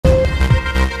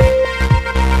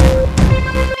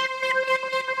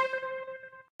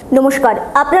নমস্কার,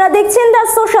 আপনারা দেখছেন দ্য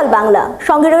সোশ্যাল বাংলা।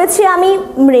 সঙ্গে রয়েছে আমি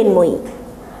মৃন্ময়ী।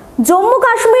 জম্মু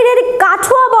কাশ্মীরের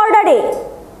কাঠুয়া বর্ডারে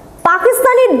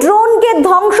পাকিস্তানি ড্রোনকে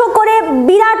ধ্বংস করে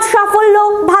বিরাট সাফল্য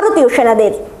ভারতীয়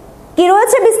সেনাদের। কি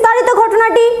রয়েছে বিস্তারিত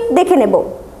ঘটনাটি দেখে নেব।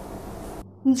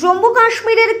 জম্মু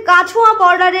কাশ্মীরের কাঠুয়া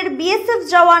বর্ডারের বিএসএফ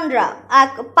জওয়ানরা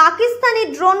এক পাকিস্তানি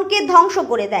ড্রোনকে ধ্বংস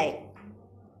করে দেয়।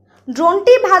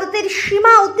 ড্রোনটি ভারতের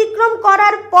সীমা অতিক্রম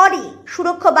করার পরই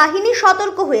সুরক্ষা বাহিনী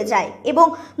সতর্ক হয়ে যায় এবং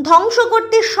ধ্বংস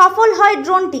করতে সফল হয়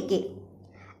ড্রোনটিকে।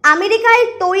 আমেরিকায়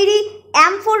তৈরি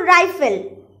M4 রাইফেল,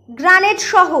 গ্রানেড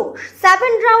সহ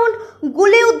 7 রাউন্ড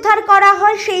গুলি উদ্ধার করা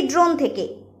হয় সেই ড্রোন থেকে।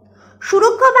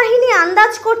 সুরক্ষা বাহিনী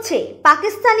আন্দাজ করছে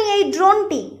পাকিস্তানি এই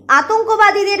ড্রোনটি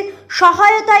আতঙ্কবাদীদের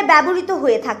সহায়তায় ব্যবহৃত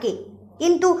হয়ে থাকে,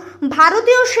 কিন্তু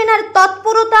ভারতীয় সেনার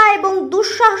তৎপরতা এবং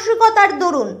দুঃসাহসিকতার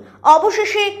দরুন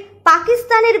অবশেষে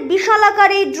পাকিস্তানের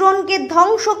বিশালাকার এই ড্রোনকে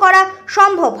ধ্বংস করা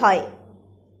সম্ভব হয়।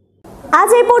 আজ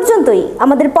এই পর্যন্তই।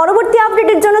 আমাদের পরবর্তী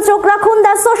আপডেটের জন্য চোখ রাখুন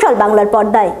দ্য সোশ্যাল বাংলার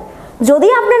পর্দায়। যদি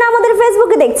আপনারা আমাদের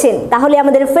ফেসবুকে দেখছেন তাহলে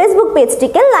আমাদের ফেসবুক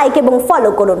পেজটিকে লাইক এবং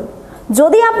ফলো করুন।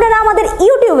 যদি আপনারা আমাদের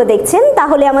ইউটিউবে দেখছেন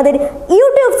তাহলে আমাদের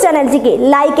ইউটিউব চ্যানেলটিকে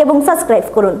লাইক এবং সাবস্ক্রাইব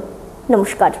করুন।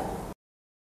 নমস্কার।